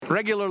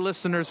Regular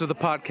listeners of the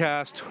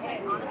podcast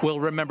will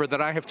remember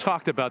that I have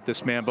talked about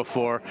this man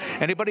before.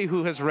 Anybody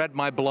who has read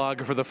my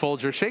blog for the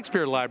Folger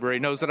Shakespeare Library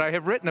knows that I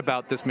have written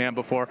about this man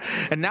before.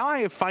 And now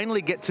I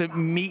finally get to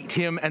meet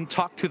him and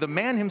talk to the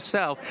man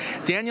himself,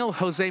 Daniel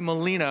Jose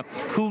Molina,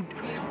 who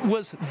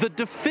was the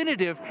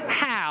definitive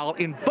Hal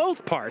in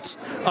both parts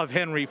of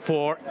Henry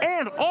IV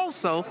and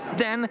also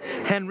then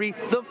Henry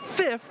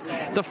V,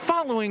 the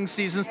following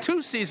seasons,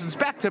 2 seasons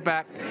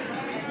back-to-back,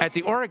 at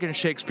the Oregon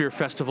Shakespeare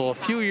Festival a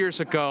few years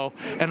ago,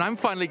 and I'm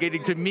finally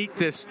getting to meet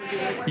this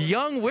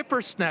young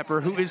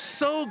whippersnapper who is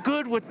so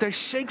good with the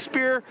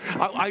Shakespeare.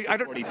 I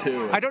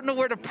don't know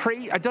where to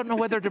praise. I don't know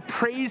whether to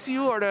praise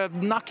you or to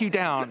knock you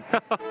down.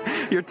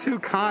 You're too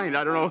kind.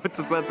 I don't know what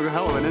to say. That's a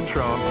hell of an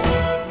intro.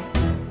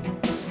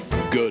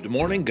 Good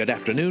morning, good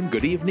afternoon,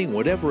 good evening,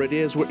 whatever it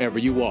is, wherever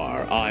you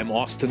are. I'm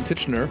Austin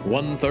Titchener,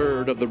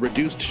 1/3 of the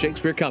Reduced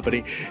Shakespeare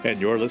Company, and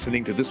you're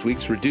listening to this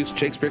week's Reduced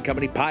Shakespeare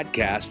Company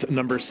podcast,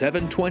 number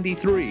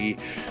 723,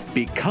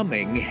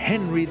 Becoming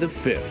Henry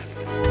V.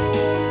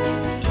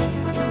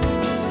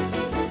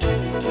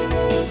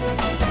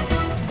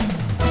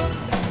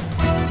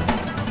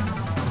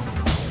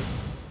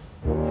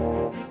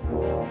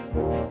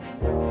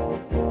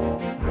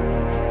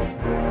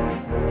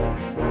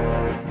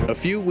 A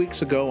few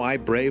weeks ago, I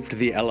braved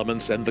the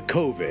elements and the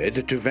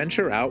COVID to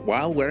venture out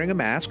while wearing a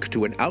mask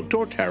to an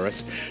outdoor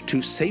terrace to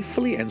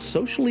safely and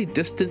socially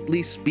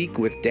distantly speak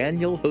with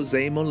Daniel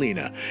Jose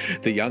Molina,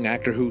 the young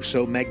actor who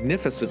so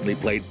magnificently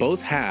played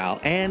both Hal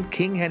and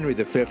King Henry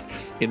V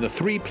in the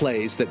 3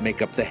 plays that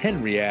make up the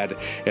Henriad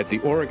at the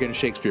Oregon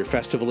Shakespeare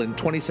Festival in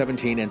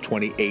 2017 and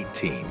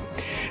 2018.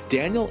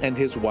 Daniel and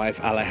his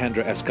wife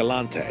Alejandra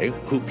Escalante,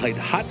 who played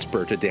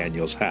Hotspur to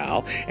Daniel's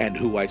Hal and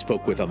who I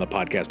spoke with on the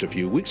podcast a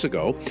few weeks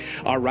ago,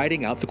 are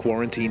riding out the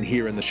quarantine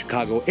here in the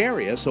Chicago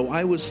area, so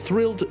I was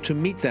thrilled to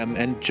meet them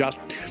and just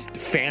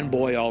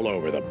fanboy all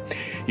over them.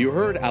 You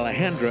heard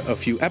Alejandra a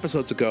few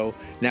episodes ago.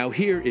 Now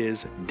here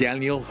is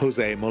Daniel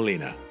Jose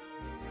Molina.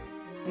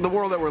 The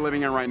world that we're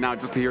living in right now,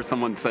 just to hear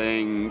someone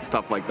saying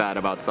stuff like that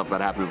about stuff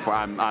that happened before,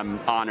 I'm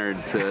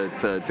honored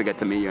to get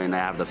to meet you and to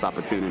have this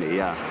opportunity.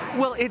 Yeah.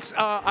 Well, it's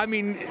I'm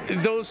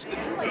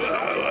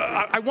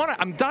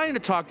dying to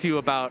talk to you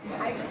about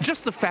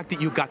just the fact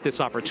that you got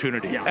this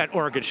opportunity at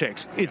Oregon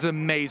Shakes. It's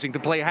amazing to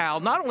play Hal,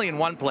 not only in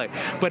one play,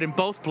 but in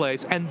both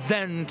plays, and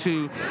then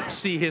to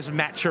see his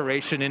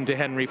maturation into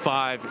Henry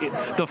V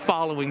the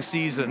following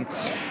season.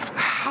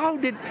 How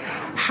did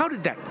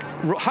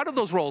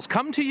those roles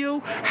come to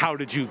you? How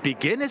did you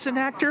begin as an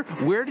actor?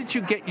 Where did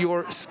you get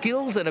your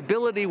skills and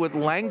ability with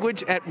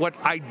language at what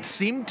I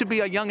seem to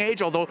be a young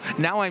age? Although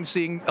now I'm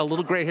seeing a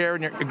little gray hair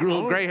in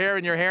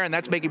your hair, and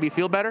that's making me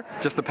feel better.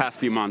 Just the past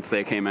few months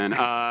they came in.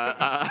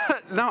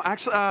 No,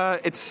 actually,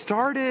 it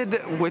started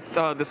with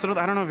this little.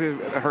 I don't know if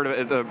you've heard of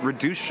it. The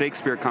Reduced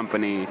Shakespeare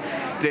Company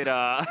did.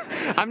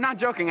 I'm not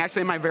joking.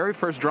 Actually, my very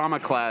first drama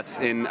class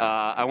in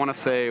I want to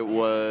say it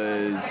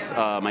was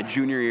my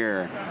junior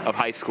year of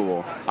high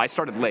school. I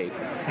started late.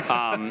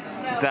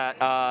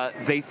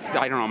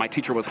 I don't know, my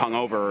teacher was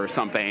hungover or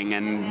something,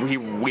 and he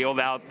wheeled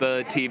out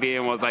the TV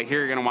and was like, here,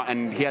 you're going to watch,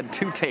 and he had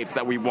 2 tapes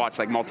that we watched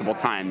like multiple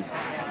times,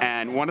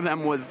 and one of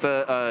them was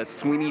the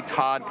Sweeney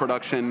Todd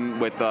production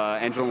with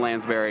Angela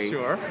Lansbury,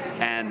 sure,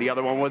 and the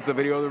other one was the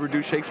video of the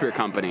Reduced Shakespeare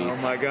Company. Oh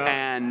my God.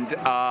 And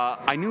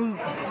I knew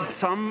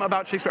some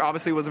about Shakespeare.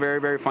 Obviously, it was very,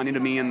 very funny to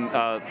me and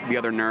the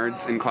other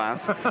nerds in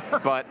class,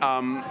 but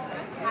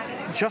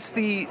just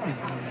the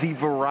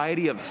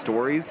variety of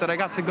stories that I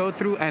got to go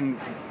through, and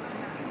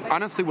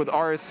honestly, with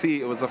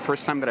RSC, it was the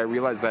first time that I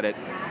realized that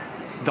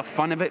the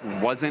fun of it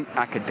wasn't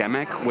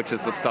academic, which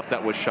is the stuff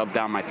that was shoved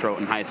down my throat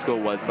in high school,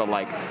 was the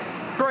like,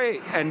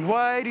 great, and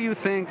why do you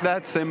think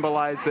that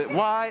symbolizes it?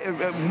 Why?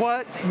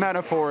 What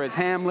metaphor is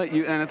Hamlet?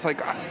 And it's like,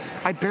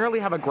 I barely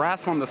have a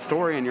grasp on the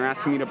story, and you're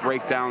asking me to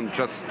break down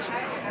just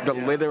the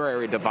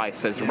literary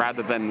devices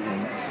rather than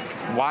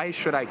why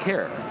should I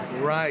care?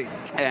 Right.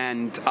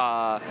 And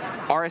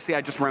RSC,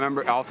 I just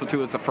remember also, too,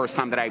 was the first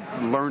time that I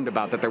learned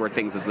about that there were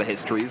things as the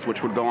histories,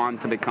 which would go on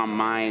to become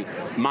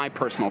my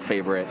personal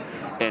favorite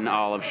in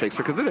all of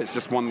Shakespeare, because it is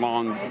just one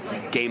long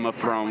Game of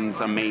Thrones,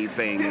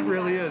 amazing it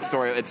really is.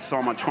 Story. It's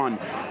so much fun.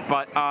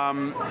 But,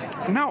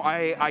 no,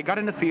 I got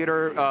into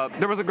theater.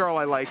 There was a girl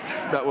I liked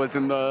that was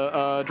in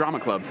the drama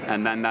club,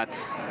 and then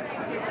that's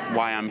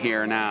why I'm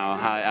here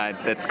now.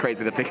 It's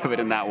crazy to think of it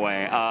in that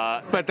way.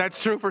 But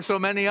that's true for so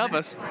many of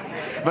us.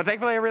 But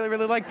thankfully, I really,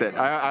 really liked it.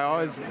 I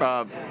always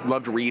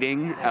loved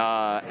reading,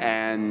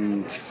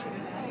 and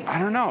I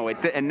don't know.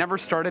 It never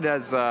started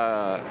as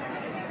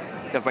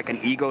like an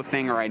ego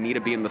thing or I need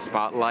to be in the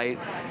spotlight.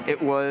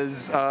 It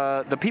was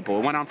the people.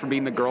 It went on from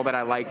being the girl that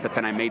I liked, but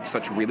then I made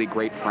such really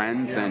great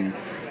friends, and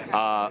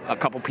a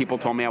couple people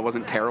told me I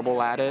wasn't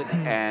terrible at it,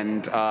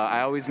 and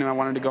I always knew I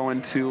wanted to go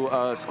into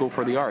school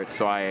for the arts,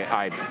 so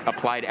I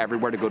applied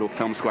everywhere to go to a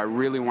film school. I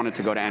really wanted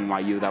to go to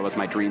NYU. That was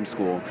my dream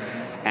school,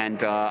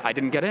 and I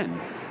didn't get in.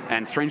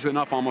 And strangely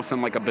enough, almost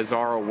in like a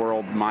bizarre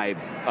world, my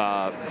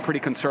pretty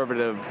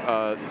conservative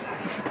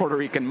Puerto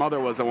Rican mother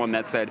was the one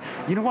that said,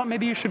 you know what,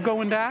 maybe you should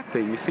go into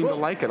acting. You seem to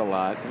like it a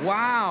lot.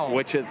 Wow.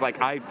 Which is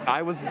like, I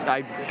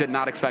did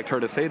not expect her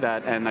to say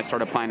that, and I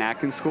started applying to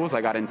acting schools.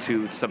 I got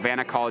into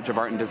Savannah College of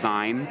Art and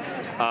Design,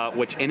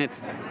 which in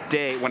its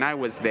day, when I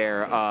was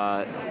there,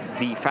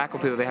 the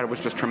faculty that they had was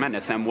just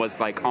tremendous and was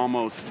like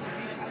almost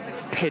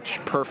pitch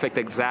perfect,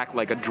 exact,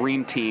 like a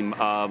dream team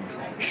of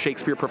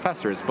Shakespeare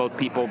professors, both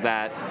people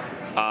that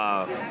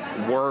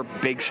were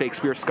big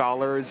Shakespeare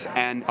scholars,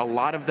 and a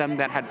lot of them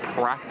that had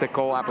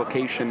practical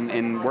application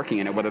in working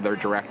in it, whether they're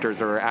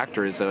directors or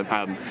actors.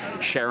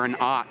 Sharon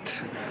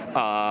Ott,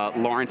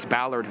 Lawrence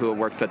Ballard, who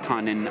worked a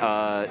ton in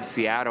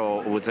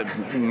Seattle, was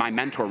my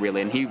mentor,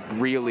 really, and he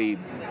really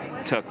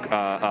took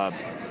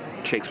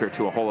Shakespeare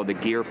to a whole other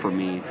gear for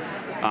me.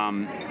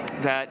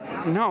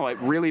 It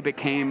really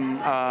became,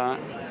 I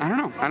don't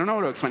know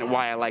how to explain it,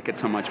 why I like it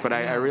so much, but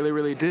I really,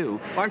 really do.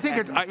 Well, I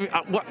think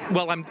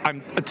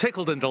I'm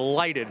tickled and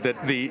delighted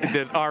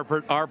that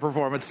our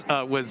performance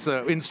was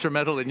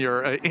instrumental in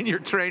your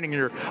training,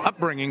 your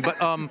upbringing, but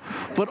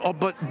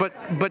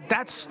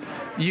that's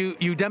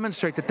you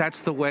demonstrate that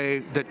that's the way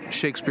that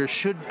Shakespeare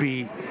should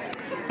be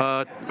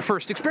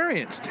first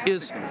experienced,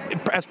 is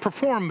as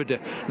performed,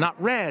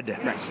 not read.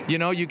 Right. You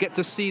know, you get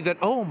to see that,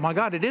 oh my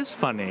God, it is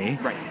funny.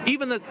 Right.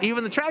 Even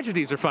the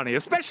tragedies are funny,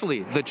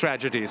 especially the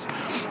tragedies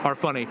are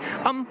funny.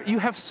 You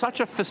have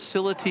such a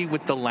facility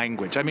with the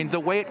language. I mean,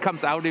 the way it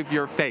comes out of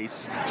your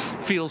face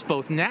feels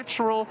both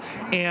natural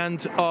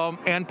and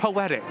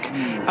poetic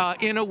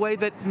in a way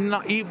that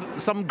not even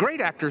some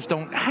great actors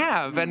don't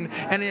have. And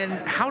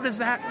how did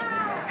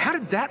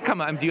that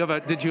come out?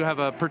 Did you have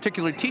a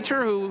particular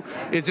teacher who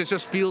it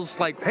just feels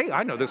like, hey,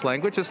 I know this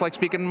language. It's like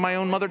speaking my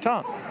own mother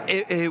tongue.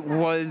 It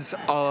was,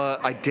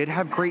 I did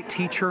have great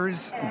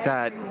teachers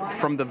that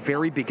from the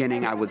very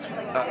beginning, I was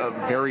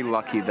very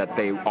lucky that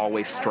they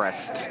always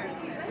stressed,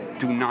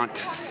 do not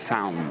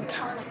sound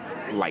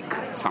like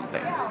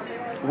something.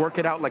 Work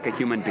it out like a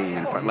human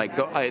being. Like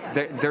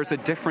there's a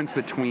difference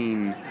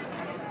between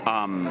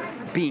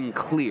being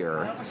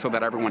clear so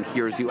that everyone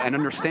hears you and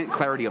understand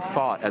clarity of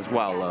thought as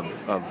well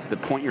of the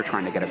point you're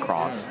trying to get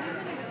across.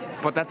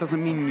 But that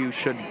doesn't mean you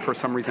should, for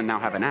some reason, now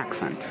have an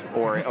accent,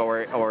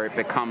 or it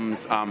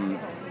becomes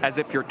as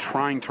if you're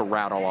trying to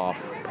rattle off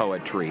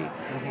poetry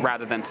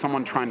rather than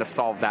someone trying to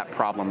solve that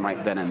problem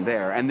right then and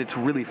there. And it's a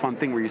really fun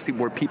thing where you see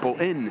where people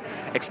in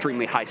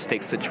extremely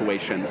high-stakes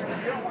situations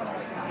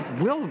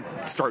will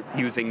start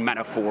using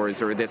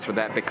metaphors or this or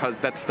that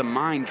because that's the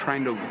mind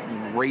trying to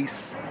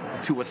race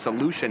to a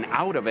solution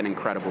out of an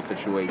incredible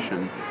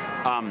situation,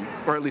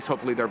 or at least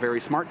hopefully they're very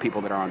smart people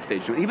that are on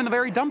stage doing it. Even the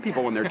very dumb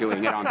people when they're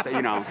doing it on stage,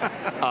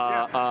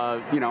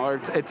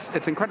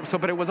 it's incredible. So,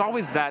 but it was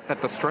always that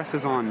the stress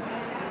is on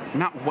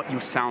not what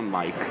you sound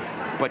like,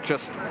 but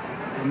just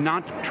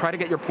not try to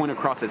get your point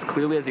across as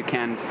clearly as you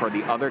can for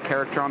the other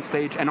character on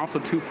stage, and also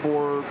too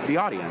for the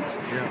audience.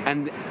 Yeah.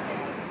 And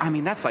I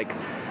mean that's like,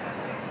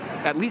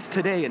 at least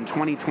today in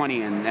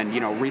 2020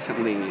 and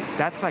recently,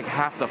 that's like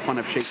half the fun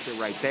of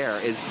Shakespeare right there,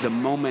 is the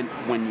moment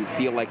when you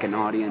feel like an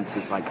audience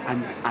is like,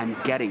 I'm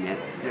getting it.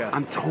 Yeah.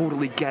 I'm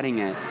totally getting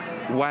it.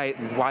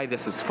 Why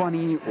this is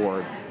funny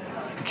or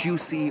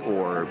juicy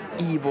or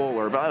evil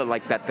or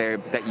like that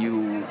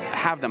you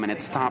have them, and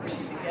it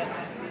stops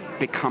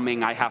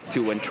becoming I have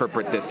to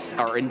interpret this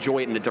or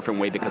enjoy it in a different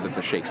way because it's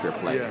a Shakespeare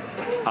play. Yeah.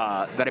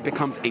 That it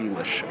becomes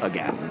English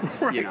again.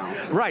 Right.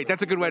 Right.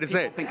 That's a good way to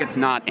say it. I think it's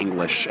not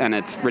English, and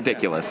it's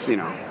ridiculous.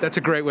 That's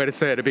a great way to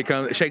say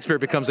it. Shakespeare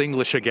becomes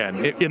English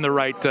again in the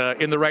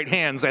right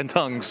hands and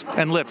tongues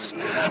and lips.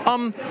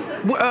 For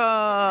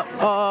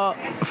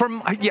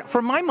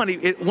my money,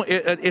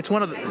 it's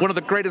one of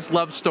the greatest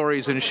love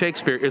stories in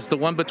Shakespeare is the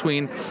one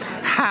between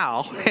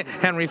Hal,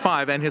 Henry V,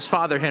 and his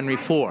father Henry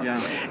IV. Yeah.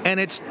 And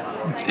it's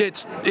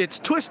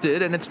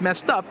twisted and it's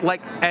messed up,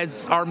 like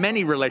as are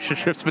many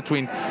relationships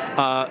between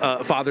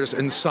fathers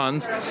and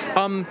sons.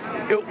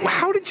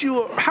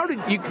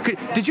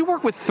 Did you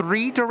work with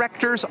 3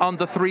 directors on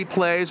the 3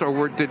 plays,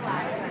 or did?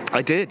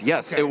 I did,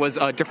 yes. Okay. It was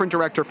a different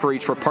director for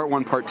each, for Part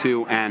 1, Part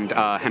 2, and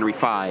Henry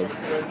V,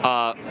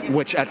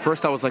 which at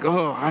first I was like,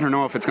 oh, I don't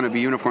know if it's going to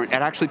be uniform. It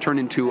actually turned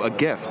into a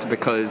gift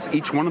because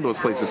each one of those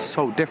plays is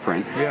so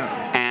different.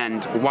 Yeah.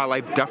 And while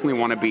I definitely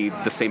want to be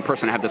the same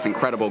person, I have this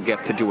incredible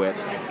gift to do it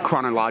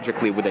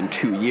chronologically within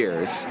 2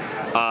 years,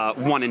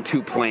 1 and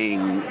 2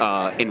 playing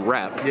in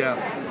rep. Yeah.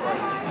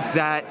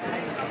 That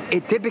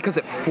it did because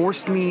it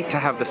forced me to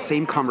have the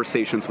same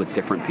conversations with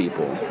different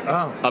people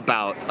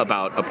about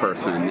a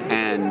person,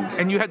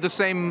 and you had the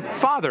same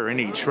father in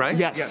each, right?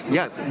 Yes.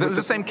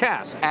 The same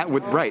cast.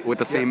 With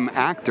the same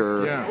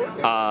actor,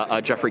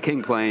 Jeffrey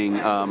King playing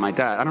my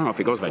dad. I don't know if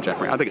he goes by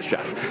Jeffrey. I think it's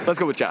Jeff. Let's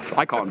go with Jeff.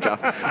 I call him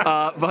Jeff.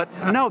 But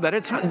no, that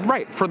it's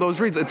right for those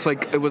reasons. It's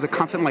like it was a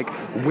constant like,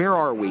 where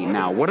are we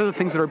now? What are the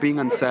things that are being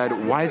unsaid?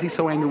 Why is he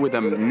so angry with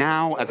them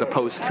now, as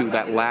opposed to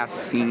that last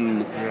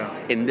scene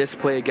in this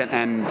play again?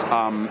 and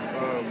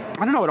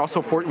I don't know. It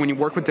also, when you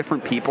work with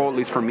different people, at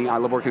least for me, I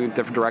love working with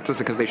different directors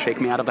because they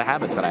shake me out of the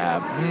habits that I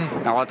have.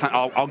 And a lot of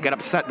times, I'll get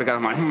upset because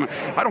I'm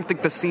like, I don't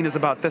think this scene is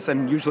about this.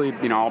 And usually,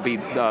 I'll be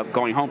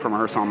going home from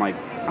rehearsal. I'm like,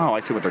 oh, I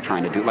see what they're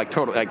trying to do. Like,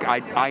 totally. Like,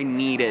 I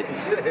need it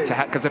to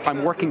have, because if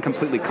I'm working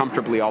completely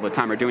comfortably all the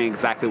time or doing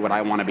exactly what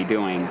I want to be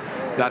doing,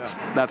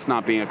 that's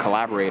not being a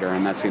collaborator,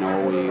 and that's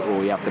what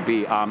we have to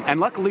be. And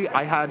luckily,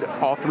 I had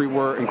all three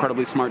were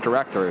incredibly smart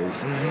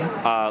directors.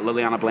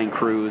 Liliana Blaine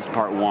Cruz,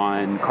 Part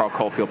 1, Carl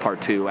Caulfield,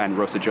 Part 2, and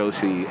Rosa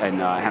Joshi and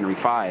Henry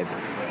V.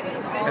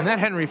 And that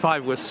Henry V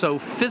was so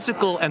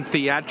physical and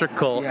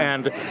theatrical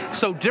and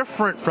so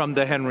different from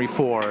the Henry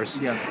IVs.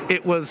 Yeah.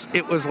 It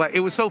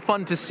was so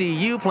fun to see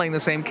you playing the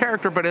same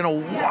character, but in a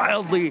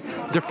wildly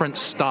different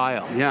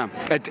style. Yeah,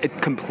 a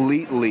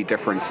completely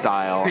different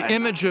style. The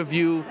image of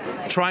you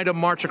trying to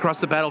march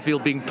across the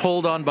battlefield, being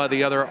pulled on by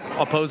the other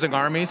opposing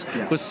armies,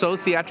 was so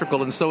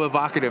theatrical and so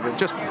evocative and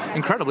just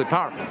incredibly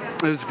powerful.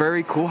 It was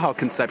very cool how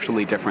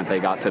conceptually different they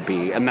got to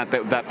be, and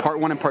that Part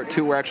 1 and Part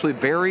 2 were actually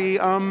very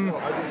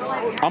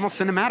almost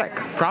cinematic.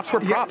 Props were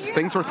props. Yeah.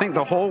 Things were things.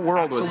 The whole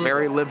world was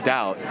very lived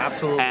out.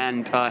 Absolutely.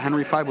 And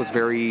Henry V was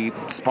very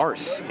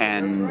sparse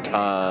and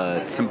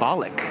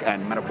symbolic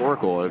and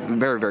metaphorical.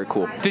 Very, very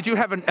cool. Did you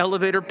have an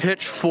elevator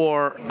pitch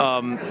for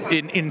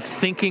in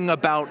thinking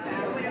about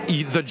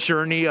the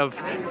journey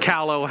of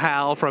Callow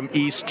Hal from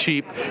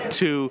Eastcheap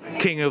to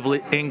King of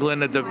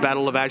England at the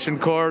Battle of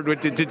Agincourt?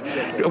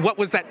 What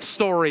was that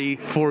story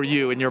for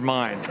you in your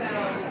mind?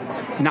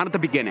 Not at the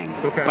beginning,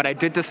 but I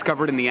did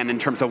discover it in the end in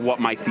terms of what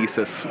my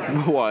thesis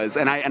was.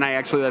 And I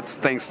actually, that's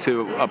thanks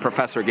to a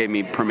professor gave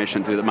me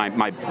permission to, my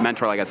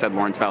mentor, like I said,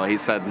 Lawrence Valley, he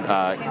said,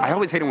 I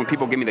always hate it when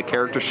people give me the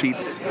character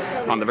sheets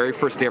on the very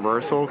first day of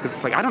rehearsal, because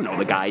it's like, I don't know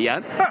the guy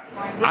yet.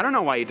 I don't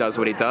know why he does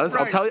what he does.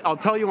 Right. I'll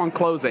tell you on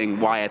closing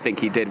why I think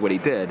he did what he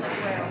did.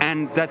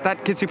 And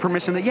that gives you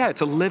permission that,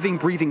 it's a living,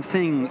 breathing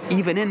thing,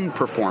 even in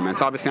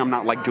performance. Obviously, I'm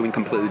not like doing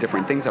completely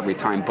different things every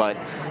time, but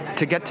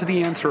to get to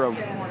the answer of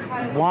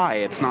why,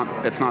 it's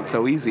not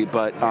so easy,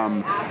 but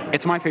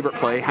it's my favorite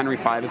play. Henry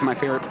V is my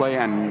favorite play,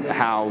 and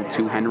Hal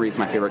to Henry is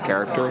my favorite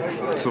character.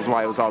 This is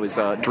why it was always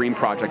a dream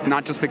project,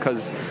 not just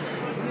because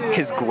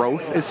his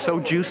growth is so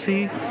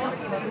juicy,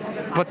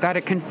 but that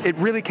it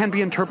really can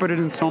be interpreted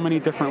in so many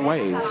different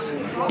ways.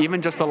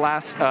 Even just the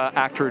last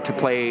actor to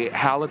play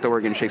Hal at the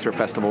Oregon Shakespeare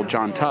Festival,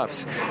 John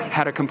Tufts,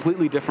 had a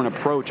completely different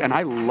approach, and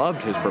I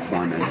loved his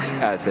performance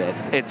as it.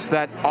 It's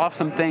that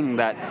awesome thing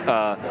that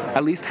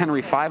at least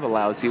Henry V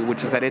allows you,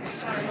 which is that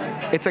it's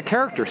a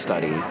character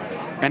study.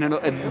 And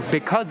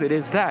because it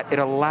is that, it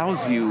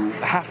allows you,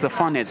 half the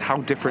fun is how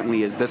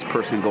differently is this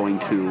person going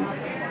to,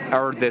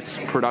 or this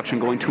production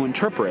going to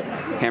interpret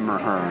him or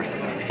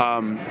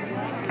her.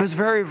 It was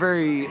very,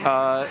 very,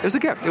 it was a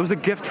gift. It was a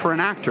gift for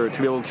an actor to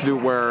be able to do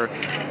where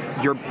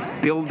you're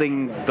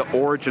building the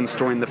origin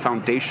story and the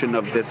foundation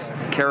of this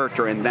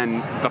character, and then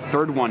the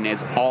third one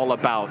is all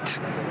about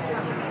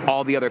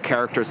all the other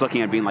characters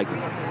looking at it being like,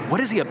 what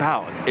is he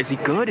about? Is he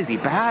good? Is he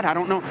bad? I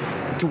don't know.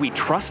 Do we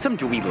trust him?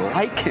 Do we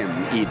like him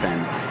even?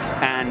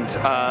 And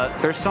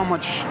there's so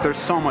much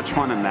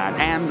fun in that.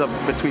 And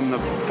between the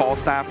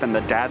Falstaff and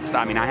the dad's,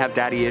 I mean, I have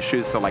daddy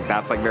issues, so like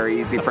that's like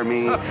very easy for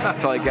me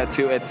to like get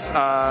to. It's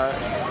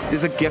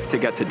a gift to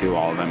get to do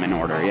all of them in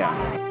order.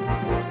 Yeah.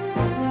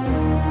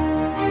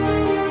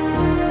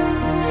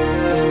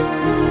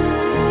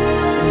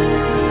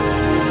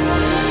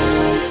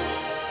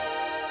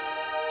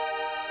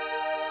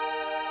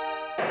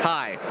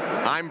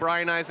 I'm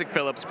Brian Isaac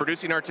Phillips,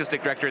 producing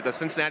artistic director at the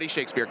Cincinnati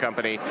Shakespeare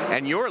Company,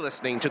 and you're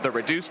listening to the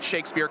Reduced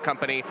Shakespeare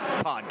Company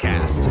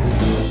podcast.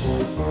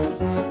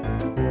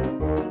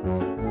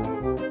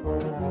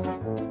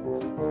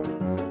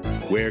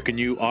 Where can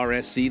you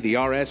RSC the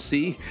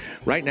RSC?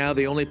 Right now,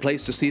 the only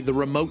place to see the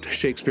remote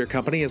Shakespeare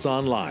Company is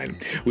online.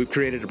 We've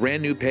created a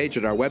brand new page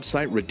at our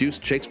website,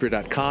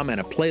 reducedshakespeare.com, and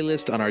a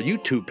playlist on our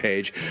YouTube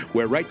page,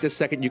 where right this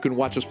second you can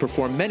watch us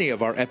perform many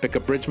of our epic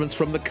abridgments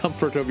from the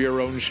comfort of your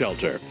own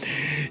shelter.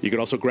 You can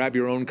also grab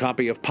your own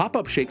copy of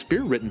Pop-Up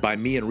Shakespeare, written by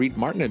me and Reed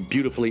Martin and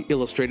beautifully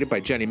illustrated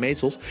by Jenny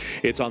Maisels.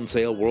 It's on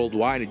sale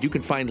worldwide, and you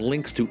can find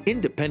links to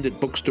independent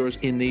bookstores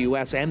in the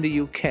U.S. and the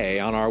U.K.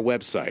 on our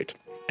website.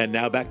 And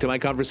now back to my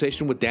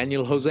conversation with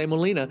Daniel Jose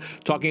Molina,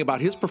 talking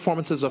about his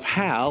performances of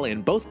Hal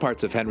in both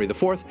parts of Henry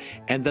IV,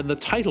 and then the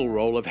title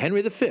role of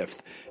Henry V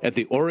at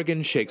the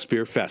Oregon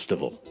Shakespeare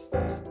Festival.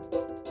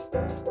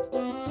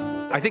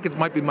 I think it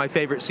might be my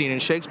favorite scene in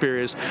Shakespeare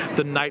is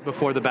the night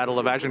before the Battle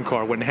of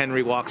Agincourt, when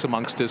Henry walks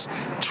amongst his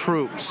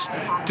troops.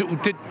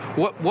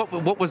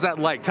 What was that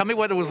like? Tell me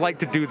what it was like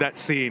to do that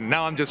scene.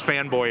 Now I'm just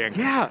fanboying.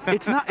 Yeah,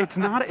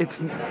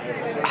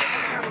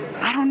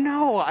 I don't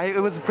know. It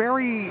was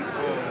very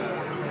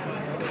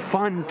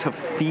fun to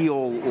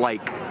feel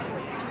like,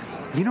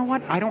 you know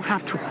what? I don't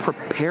have to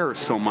prepare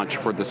so much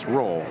for this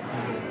role,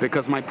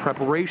 because my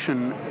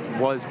preparation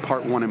was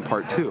Part 1 and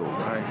Part 2.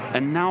 Right.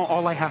 And now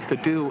all I have to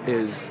do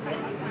is,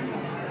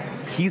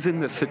 he's in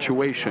this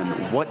situation.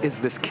 What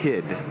is this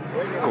kid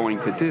going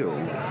to do?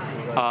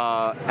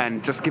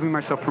 And just giving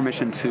myself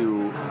permission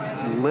to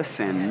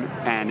listen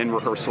and in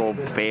rehearsal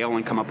fail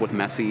and come up with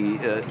messy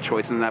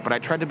choices and that, but I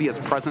tried to be as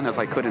present as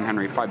I could in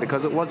Henry V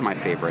because it was my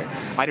favorite.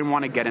 I didn't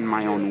want to get in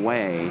my own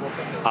way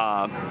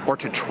or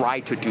to try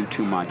to do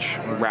too much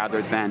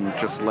rather than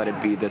just let it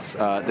be this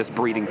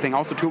breathing thing.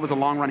 Also, too, it was a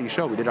long-running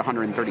show. We did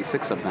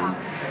 136 of them.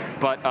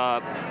 But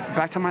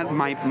back to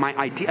my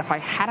idea, if I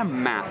had a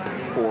map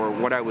for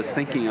what I was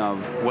thinking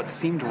of, what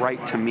seemed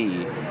right to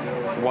me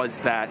was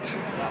that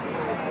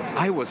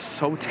I was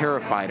so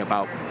terrified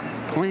about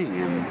playing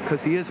him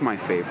because he is my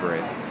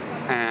favorite.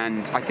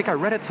 And I think I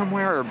read it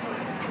somewhere, or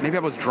maybe I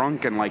was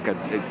drunk and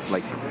an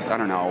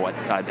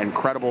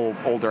incredible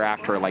older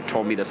actor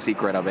told me the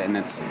secret of it, and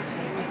it's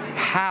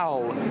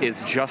Hal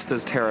is just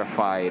as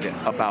terrified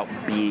about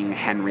being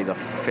Henry V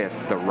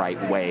the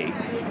right way,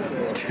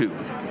 too.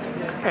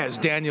 As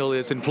Daniel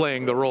is in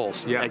playing the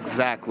roles. Yeah.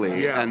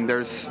 Exactly. Yeah. And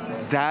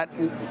that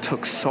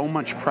took so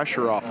much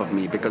pressure off of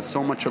me because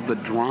so much of the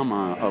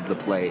drama of the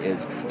play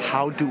is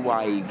how do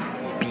I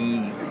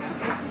be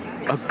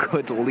a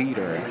good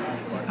leader?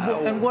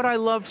 And what I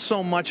loved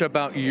so much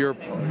about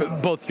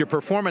both your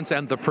performance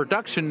and the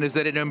production is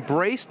that it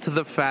embraced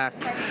the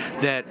fact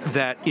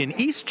that in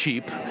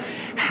Eastcheap,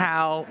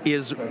 Hal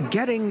isn't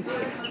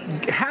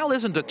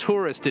a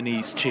tourist in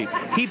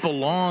Eastcheap. He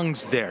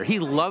belongs there. He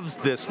loves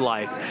this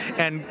life.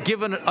 And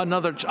given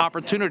another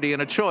opportunity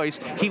and a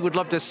choice, he would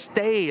love to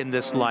stay in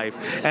this life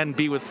and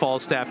be with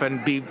Falstaff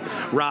and be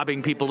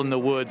robbing people in the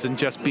woods and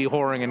just be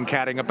whoring and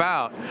catting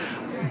about.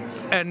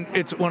 And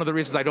it's one of the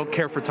reasons I don't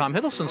care for Tom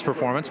Hiddleston's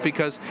performance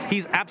because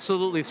he's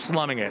absolutely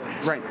slumming it.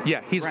 Right.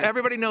 Yeah. Right.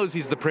 Everybody knows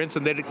he's the prince,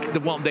 and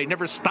they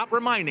never stop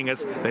reminding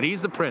us that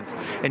he's the prince.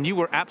 And you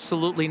were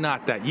absolutely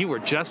not that. You were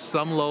just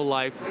some low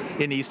life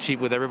in Eastcheap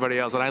with everybody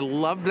else. And I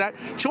loved that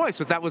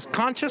choice. If that was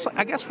conscious,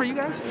 I guess, for you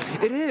guys.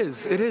 It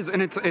is,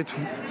 and it's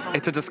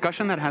a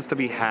discussion that has to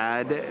be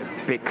had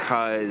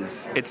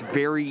because it's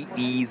very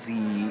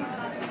easy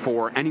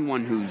for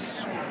anyone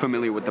who's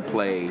familiar with the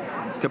play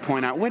to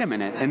point out, wait a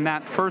minute, in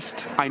that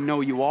first I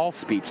Know You All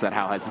speech that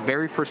Hal has,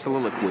 very first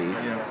soliloquy,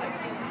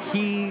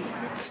 he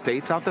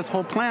states out this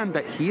whole plan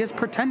that he is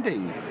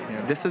pretending.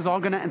 This is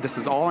all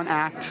an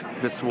act.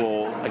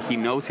 He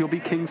knows he'll be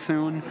king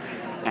soon,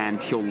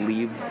 and he'll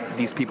leave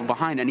these people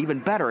behind. And even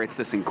better, it's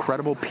this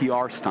incredible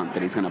PR stunt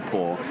that he's going to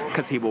pull,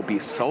 because he will be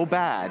so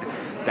bad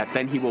that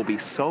then he will be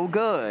so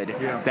good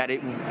that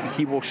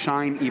he will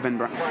shine even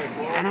brighter.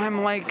 And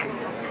I'm like,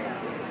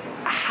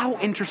 how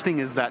interesting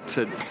is that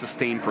to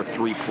sustain for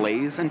 3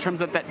 plays in terms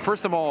of that?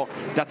 First of all,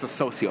 that's a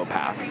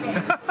sociopath.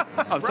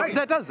 Right.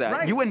 That does that.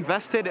 Right. You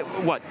invested,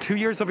 2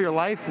 years of your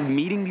life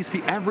meeting these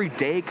people every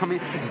day, coming,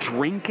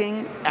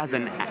 drinking as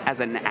an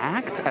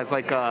act, as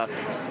like a,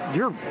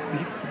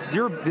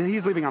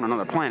 he's living on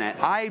another planet.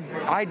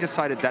 I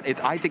decided that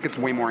I think it's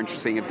way more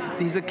interesting if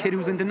he's a kid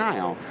who's in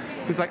denial.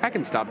 He's like, I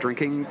can stop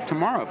drinking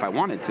tomorrow if I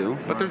wanted to,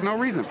 but there's no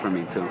reason for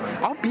me to.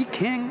 I'll be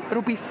king.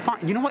 It'll be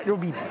fun. You know what? It'll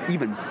be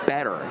even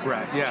better.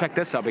 Right. Yeah. Check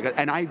this out.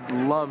 And I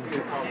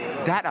loved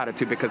that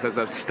attitude because as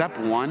a step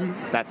 1,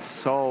 that's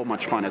so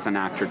much fun as an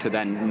actor to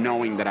then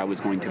knowing that I was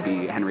going to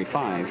be Henry V.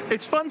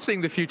 It's fun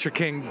seeing the future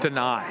king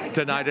deny.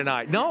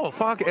 No,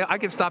 fuck, I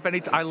can stop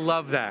any I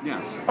love that.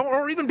 Yeah.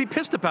 Or even be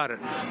pissed about it.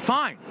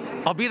 Fine,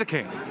 I'll be the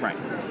king. Right.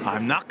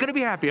 I'm not going to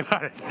be happy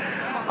about it.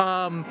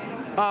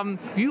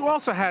 You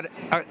also had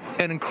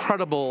an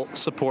incredible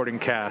supporting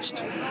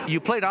cast. You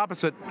played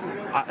opposite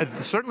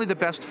certainly the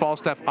best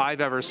Falstaff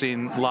I've ever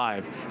seen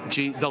live,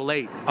 the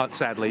late,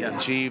 sadly,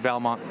 yes. G.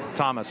 Valmont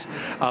Thomas,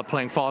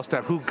 playing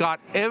Falstaff, who got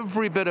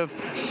every bit of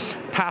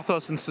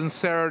pathos and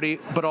sincerity,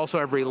 but also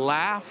every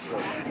laugh.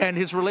 And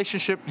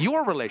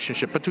your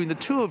relationship between the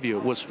two of you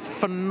was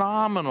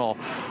phenomenal.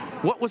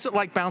 What was it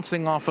like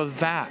bouncing off of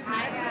that?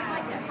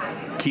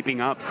 Keeping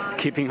up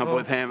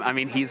with him. I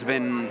mean, he's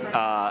been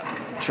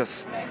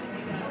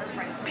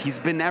he's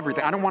been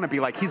everything. I don't want to be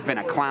like he's been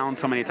a clown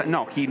so many times.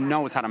 No, he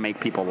knows how to make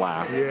people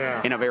laugh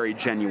in a very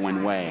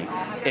genuine way.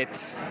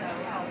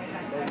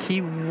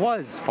 He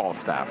was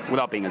Falstaff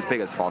without being as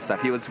big as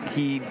Falstaff. He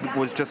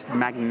was just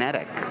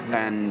magnetic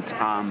and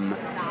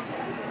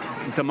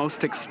the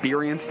most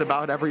experienced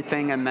about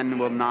everything, and then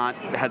will not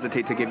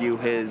hesitate to give you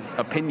his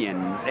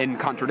opinion in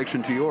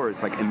contradiction to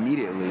yours, like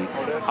immediately.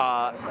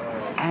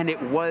 And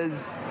it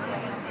was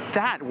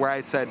that where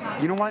I said,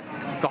 you know what?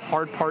 The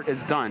hard part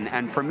is done.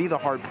 And for me, the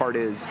hard part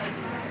is,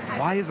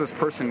 why is this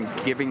person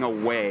giving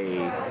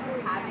away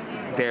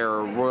their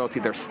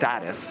royalty, their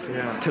status,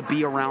 to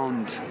be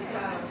around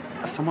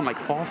someone like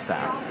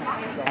Falstaff?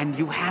 And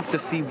you have to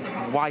see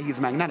why he's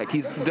magnetic. He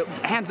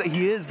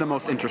is the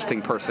most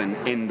interesting person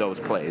in those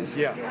plays.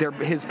 Yeah. They're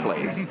his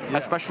plays,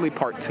 especially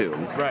part 2,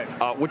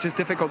 right? Which is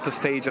difficult to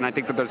stage, and I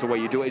think that there's a way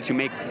you do it. It's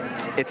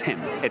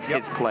him. It's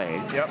his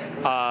play. Yep.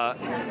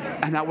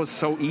 And that was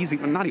so easy,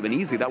 not even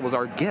easy. That was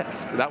our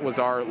gift. That was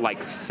our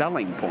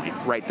selling point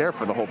right there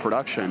for the whole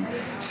production.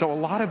 So a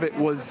lot of it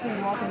was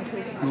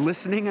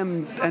listening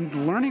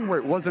and learning where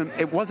it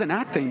wasn't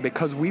acting,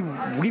 because we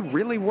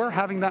really were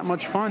having that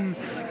much fun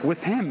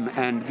with him.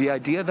 And the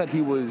idea that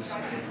he was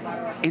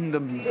in the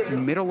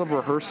middle of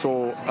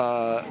rehearsal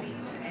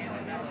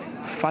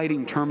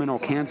fighting terminal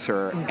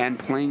cancer and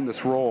playing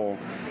this role,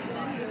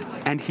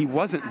 and he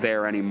wasn't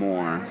there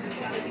anymore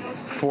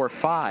for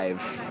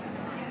 5.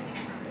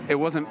 It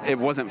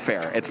wasn't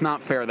fair. It's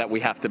not fair that we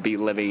have to be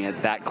living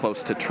it that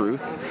close to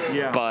truth.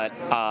 Yeah. But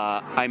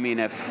I mean,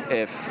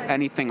 if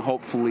anything,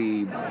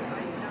 hopefully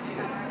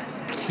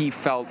he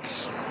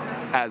felt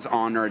as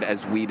honored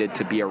as we did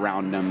to be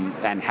around him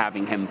and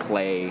having him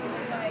play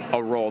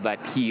a role that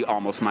he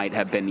almost might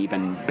have been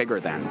even bigger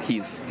than.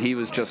 He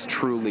was just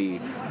truly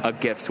a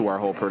gift to our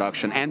whole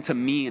production, and to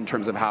me in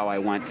terms of how I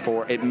went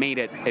for it. Made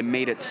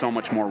it so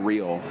much more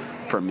real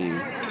for me.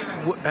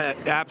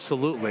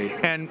 Absolutely,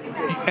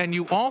 and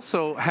you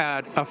also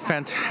had a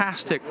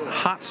fantastic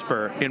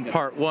Hotspur in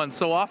part 1.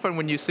 So often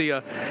when you see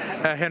a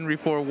Henry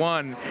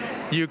IV-1,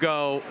 you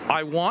go,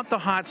 I want the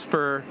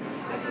Hotspur.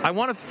 I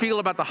want to feel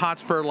about the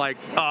Hotspur like,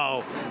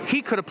 oh,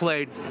 he could have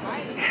played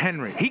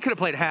Henry. He could have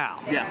played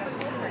Hal. Yeah.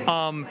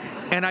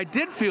 And I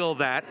did feel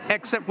that,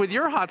 except with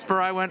your Hotspur,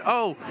 I went,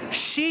 oh,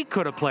 she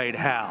could have played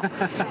Hal.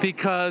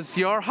 Because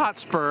your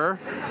Hotspur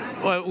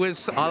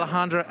was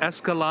Alejandra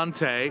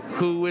Escalante,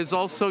 who is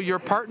also your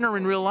partner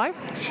in real life?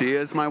 She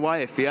is my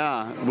wife,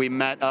 yeah. We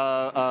met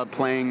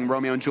playing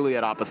Romeo and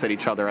Juliet opposite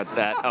each other at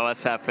that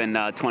OSF in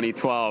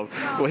 2012,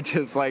 which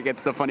is like,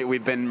 it's the funny,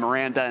 we've been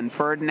Miranda and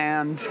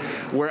Ferdinand,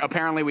 where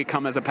apparently we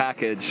come as a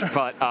package,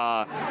 but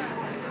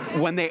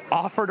when they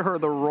offered her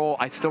the role,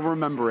 I still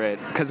remember it,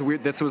 because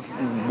this was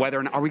whether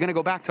or not, are we going to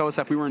go back to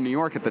OSF? We were in New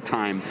York at the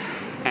time,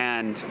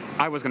 and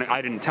I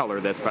didn't tell her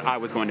this, but I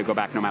was going to go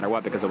back no matter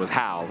what, because it was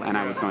Hal, and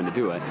I was going to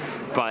do it.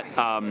 But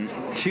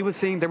she was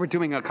saying they were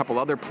doing a couple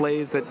other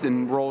plays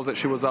in roles that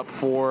she was up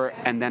for,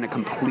 and then a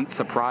complete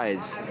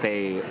surprise,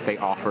 they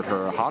offered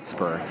her a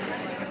Hotspur.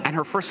 And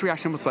her first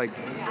reaction was like,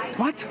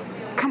 what?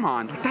 Come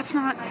on, that's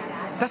not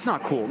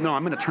cool. No,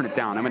 I'm going to turn it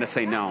down. I'm going to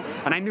say no.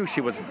 And I knew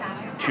she was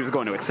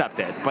going to accept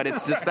it. But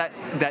it's just that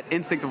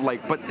instinct of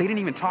like, but they didn't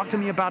even talk to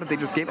me about it. They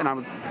just gave it. And I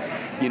was,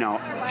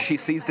 she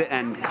seized it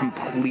and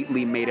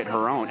completely made it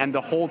her own. And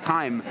the whole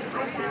time,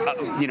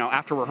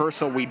 after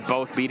rehearsal, we'd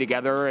both be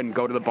together and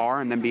go to the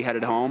bar and then be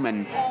headed home.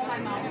 And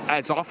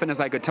as often as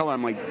I could tell her,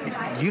 I'm like,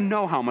 you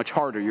know how much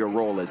harder your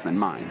role is than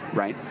mine,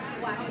 right?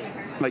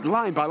 Like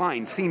line by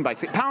line, scene by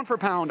scene, pound for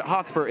pound,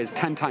 Hotspur is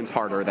 10 times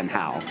harder than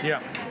Hal.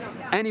 Yeah.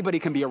 Anybody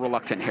can be a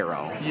reluctant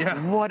hero. Yeah.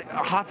 What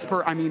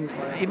Hotspur? I mean,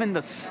 even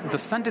the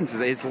sentences,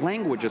 his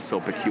language is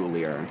so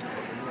peculiar.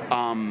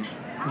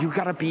 You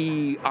got to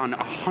be on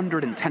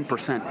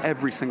 110%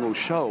 every single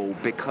show,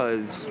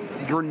 because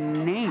your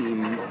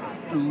name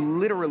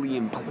literally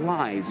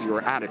implies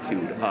your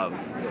attitude of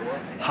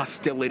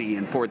hostility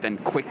and forth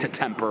and quick to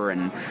temper,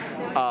 and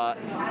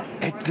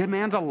it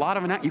demands a lot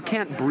of an. You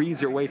can't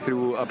breeze your way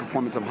through a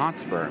performance of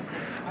Hotspur.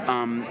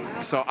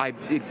 So I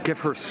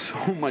give her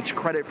so much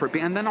credit for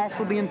being, and then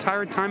also the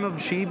entire time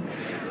she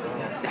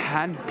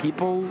had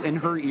people in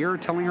her ear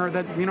telling her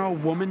that, a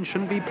woman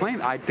shouldn't be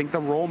playing. I think the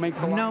role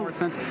makes a lot more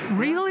sense.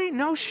 Really?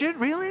 No shit,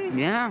 really?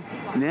 Yeah.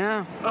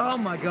 Oh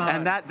my God.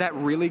 And that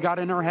really got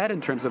in her head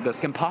in terms of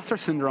this imposter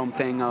syndrome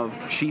thing of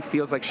she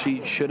feels like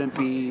she shouldn't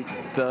be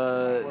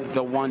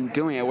the one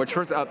doing it, which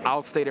first,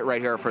 I'll state it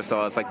right here first of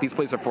all, it's like these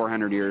plays are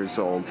 400 years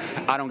old.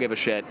 I don't give a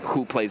shit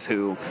who plays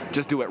who.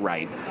 Just do it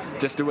right.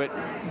 Just do it.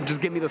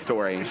 Just give me the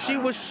story. She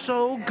was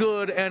so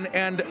good,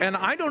 and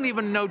I don't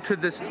even know to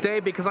this day,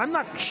 because I'm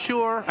not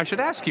sure. I should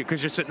ask you,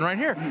 because you're sitting right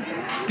here.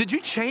 Did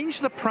you change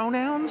the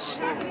pronouns?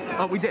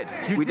 Oh, we did.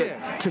 We did.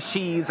 To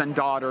she's and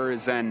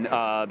daughters, and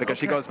because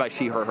she goes by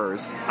she, her,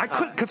 hers. I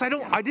could, because I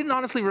didn't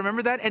honestly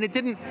remember that, and it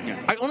didn't.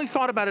 Yeah. I only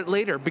thought about it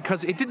later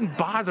because it didn't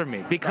bother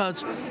me,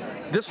 because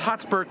this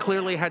Hotspur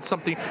clearly had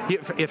something.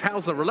 If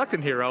Hal's the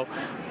reluctant hero,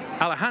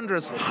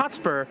 Alejandra's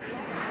Hotspur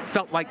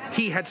felt like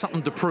he had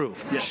something to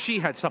prove. Yes. She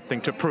had something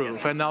to prove.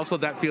 Yes. And also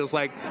that feels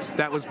like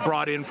that was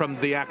brought in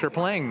from the actor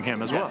playing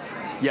him as well.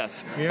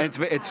 Yes. Yeah.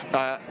 It's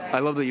I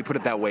love that you put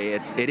it that way.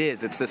 It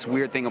is. It's this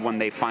weird thing of when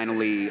they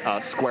finally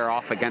square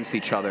off against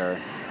each other.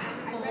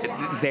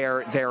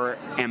 Their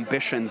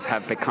ambitions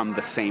have become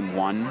the same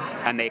one,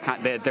 and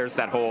there's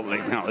that whole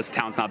this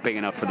town's not big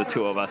enough for the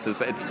two of us.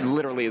 It's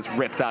literally is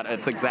ripped out.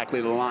 It's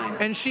exactly the line.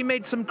 And she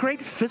made some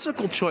great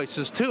physical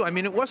choices too. I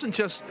mean, it wasn't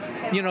just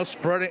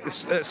spreading,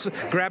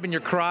 grabbing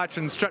your crotch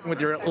and strutting with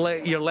your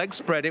legs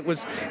spread. It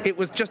was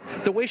just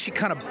the way she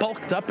kind of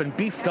bulked up and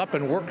beefed up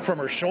and worked from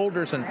her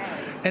shoulders, and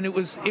it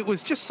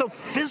was just so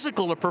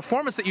physical a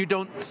performance that you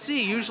don't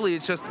see. Usually,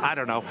 it's just I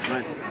don't know.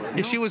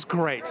 Right. She was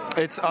great.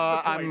 It's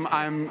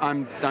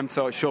I'm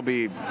so she'll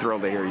be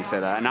thrilled to hear you say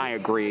that, and I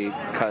agree,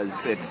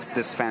 because it's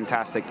this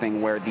fantastic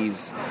thing where it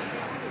is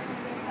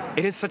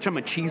such a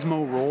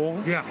machismo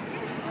role. Yeah.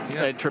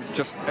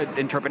 Just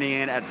interpreting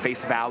it at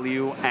face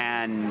value,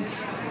 and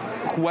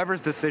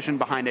whoever's decision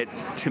behind it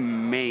to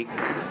make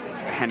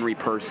Henry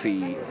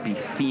Percy be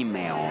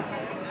female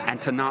and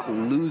to not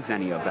lose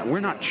any of that. We're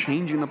not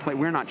changing the play.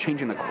 We're not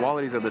changing the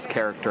qualities of this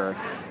character.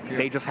 Yeah.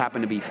 They just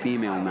happen to be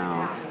female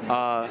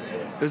now.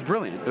 It was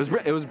brilliant.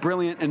 It was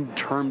brilliant in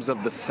terms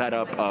of the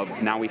setup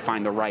of now we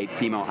find the right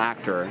female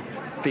actor.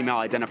 female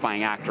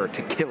identifying actor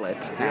to kill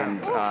it,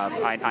 and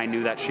I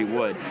knew that she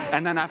would.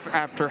 And then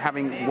after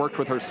having worked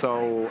with her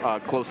so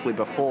closely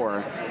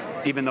before,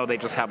 even though they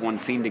just have one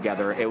scene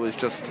together, it was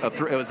just a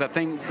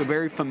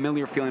very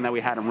familiar feeling that we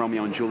had in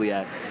Romeo and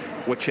Juliet,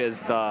 which is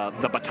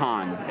the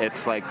baton.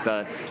 It's like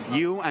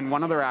you and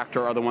one other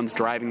actor are the ones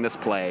driving this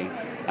play.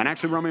 And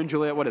actually, Romeo and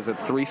Juliet, what is it,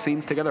 4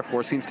 scenes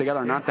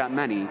together, not that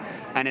many.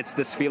 And it's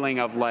this feeling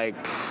of like,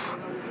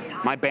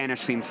 my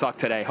banished scene sucked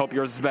today. Hope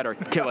yours is better.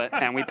 Kill it.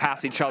 And we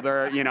pass each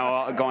other,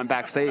 going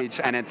backstage.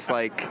 And it's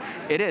like,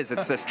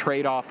 it's this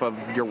trade-off of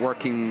you're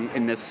working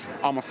in this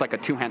almost like a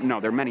two-hand. No,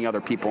 there are many other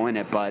people in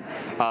it, but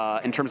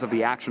in terms of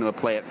the action of the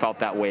play, it felt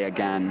that way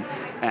again.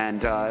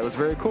 And it was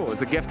very cool. It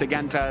was a gift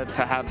again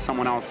to have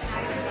someone else,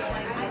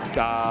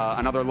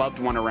 another loved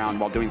one around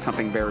while doing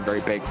something very,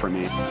 very big for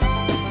me.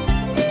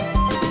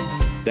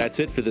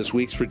 That's it for this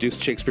week's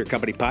Reduced Shakespeare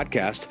Company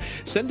podcast.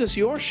 Send us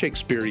your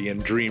Shakespearean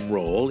dream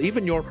role,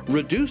 even your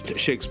reduced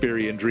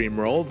Shakespearean dream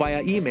role,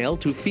 via email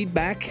to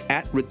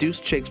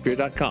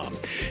feedback@reducedshakespeare.com.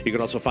 You can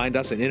also find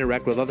us and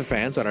interact with other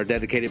fans on our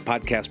dedicated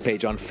podcast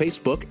page on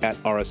Facebook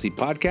 @RSC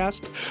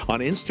Podcast, on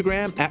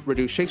Instagram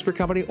 @Reduced Shakespeare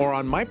Company, or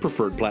on my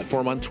preferred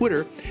platform on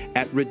Twitter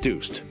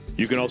 @Reduced.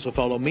 You can also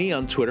follow me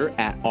on Twitter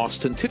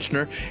 @Austin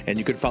Titchener, and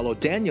you can follow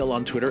Daniel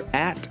on Twitter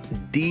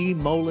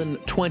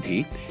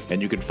 @DMolin20,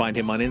 and you can find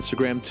him on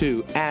Instagram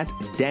too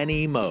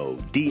 @DannyMoh,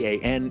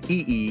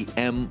 DANEEMOH.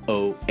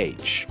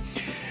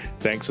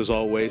 Thanks, as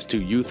always, to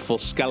youthful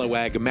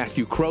scalawag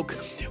Matthew Croak,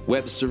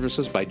 web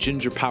services by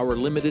Ginger Power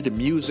Limited, and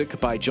music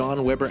by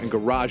John Weber and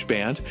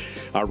GarageBand.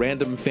 Our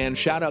random fan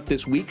shout-out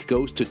this week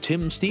goes to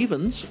Tim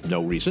Stevens.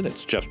 No reason,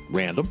 it's just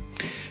random.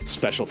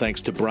 Special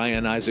thanks to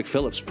Brian Isaac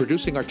Phillips,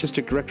 producing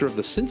artistic director of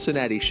the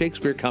Cincinnati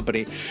Shakespeare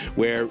Company,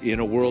 where,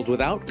 in a world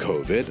without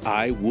COVID,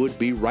 I would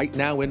be right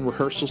now in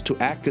rehearsals to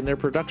act in their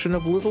production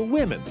of Little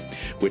Women,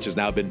 which has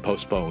now been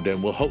postponed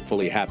and will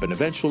hopefully happen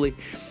eventually.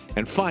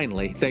 And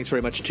finally, thanks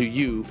very much to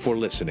you for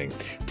listening.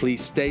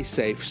 Please stay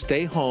safe,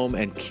 stay home,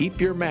 and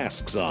keep your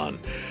masks on.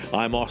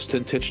 I'm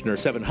Austin Titchener,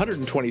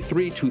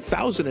 723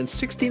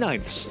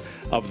 2069ths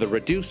of the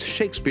Reduced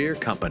Shakespeare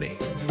Company.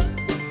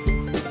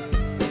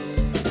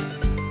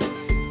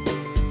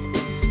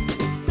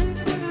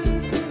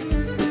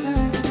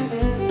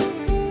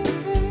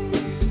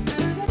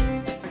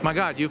 My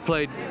God, you've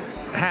played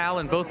Hal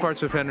in both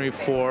parts of Henry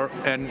IV,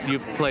 and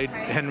you've played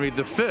Henry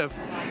V.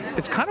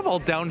 It's kind of all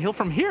downhill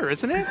from here,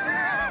 isn't it?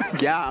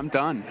 Yeah, I'm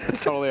done.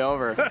 It's totally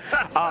over.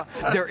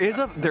 There is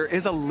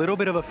a little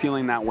bit of a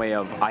feeling that way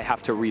of I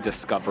have to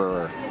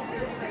rediscover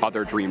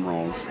other dream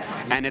roles,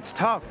 and it's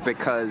tough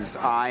because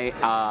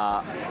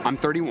I'm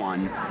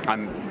 31.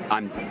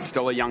 I'm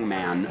still a young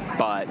man,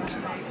 but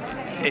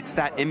it's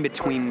that in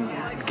between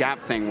gap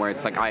thing where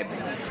it's like I'm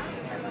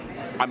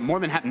more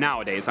than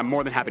nowadays. I'm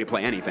more than happy to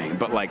play anything,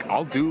 but like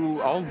I'll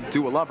do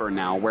a lover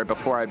now. Where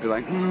before I'd be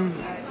like,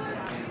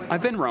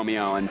 I've been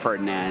Romeo and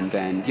Ferdinand,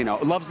 and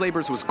Love's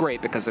Labours was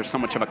great because there's so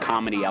much of a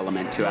comedy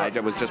element to it.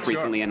 I was just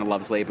recently into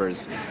Love's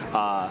Labours,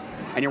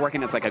 and you're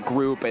working as like a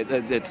group.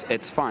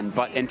 It's fun,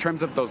 but in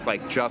terms of those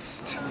like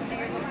just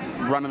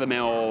run of the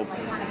mill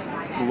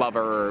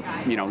lover,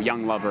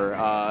 young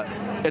lover,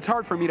 it's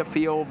hard for me to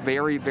feel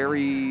very,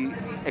 very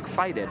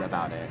excited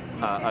about it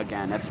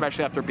again,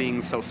 especially after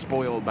being so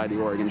spoiled by the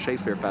Oregon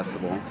Shakespeare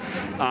Festival.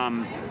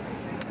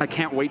 I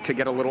can't wait to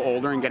get a little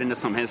older and get into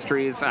some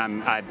histories.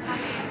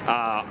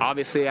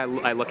 Obviously,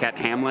 I look at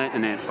Hamlet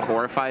and it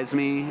horrifies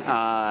me.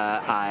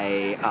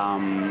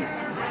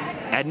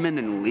 Edmund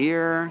and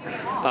Lear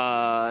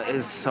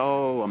is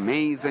so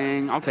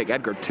amazing. I'll take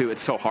Edgar too.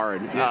 It's so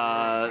hard.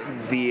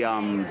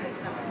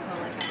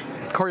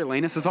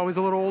 Coriolanus is always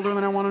a little older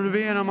than I want him to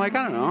be, and I'm like,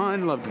 I don't know, I'd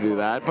love to do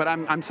that. But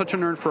I'm such a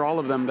nerd for all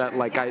of them that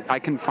like I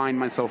can find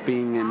myself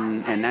being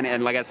in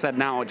and like I said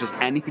now, just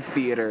any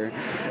theater.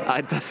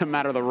 It doesn't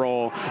matter the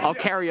role. I'll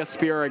carry a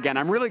spear again.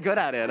 I'm really good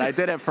at it. I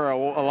did it for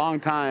a long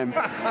time.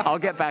 I'll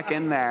get back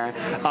in there.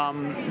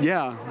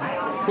 Yeah.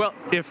 Well,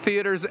 if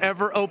theaters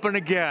ever open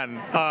again,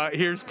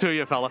 here's to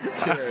you, fella.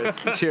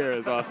 Cheers.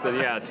 Cheers, Austin.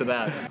 Yeah, to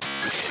that.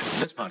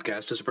 This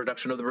podcast is a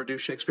production of the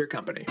Reduced Shakespeare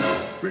Company,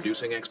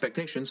 reducing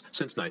expectations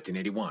since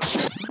 1981.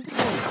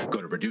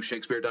 Go to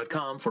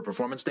reducedshakespeare.com for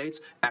performance dates,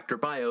 actor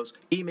bios,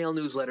 email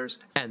newsletters,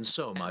 and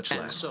so much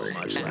less.